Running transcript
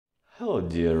Hello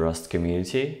dear Rust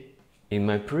community. In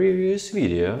my previous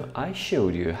video I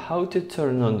showed you how to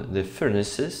turn on the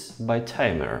furnaces by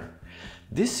timer.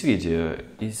 This video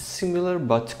is similar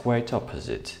but quite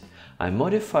opposite. I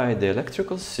modified the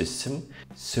electrical system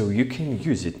so you can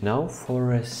use it now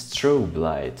for a strobe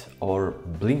light or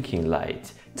blinking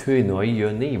light to annoy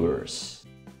your neighbors.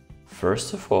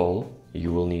 First of all,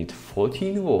 you will need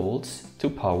 14 volts to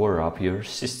power up your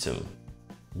system.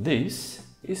 This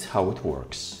is how it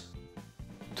works.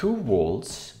 2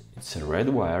 volts, it's a red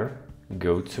wire,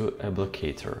 go to a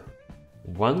blocator.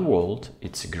 1 volt,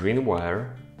 it's a green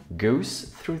wire, goes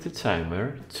through the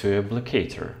timer to a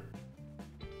blocator.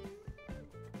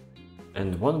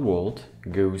 And 1 volt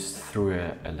goes through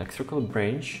an electrical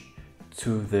branch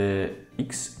to the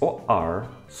XOR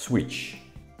switch.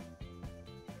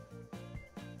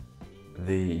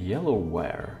 The yellow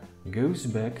wire goes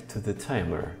back to the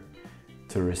timer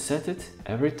to reset it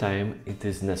every time it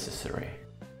is necessary.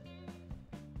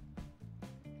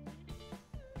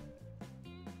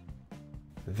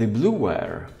 The blue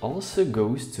wire also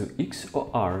goes to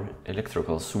XOR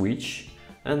electrical switch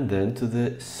and then to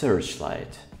the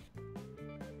searchlight.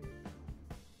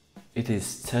 It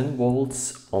is 10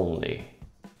 volts only.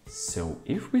 So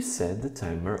if we set the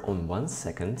timer on 1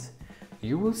 second,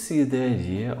 you will see the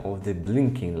idea of the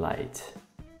blinking light.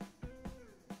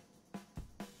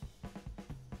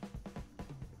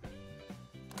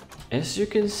 As you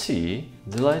can see,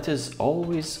 the light is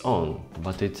always on,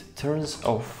 but it turns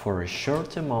off for a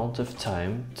short amount of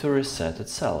time to reset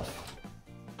itself.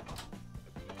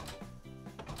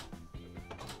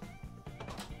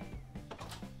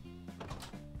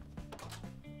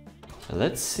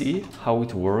 Let's see how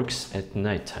it works at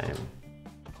nighttime.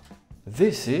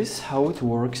 This is how it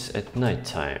works at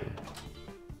nighttime.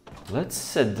 Let's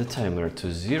set the timer to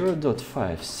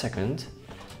 0.5 seconds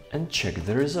and check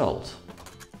the result.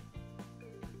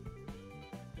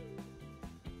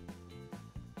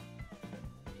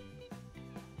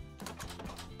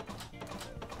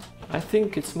 I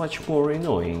think it's much more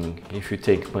annoying if you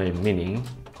take my meaning.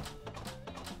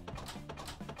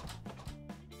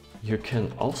 You can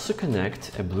also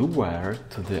connect a blue wire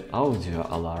to the audio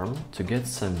alarm to get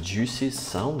some juicy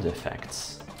sound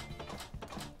effects.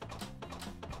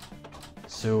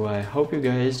 So I hope you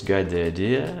guys got the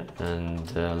idea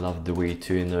and love the way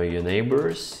to annoy your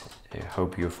neighbors. I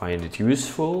hope you find it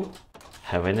useful.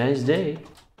 Have a nice day!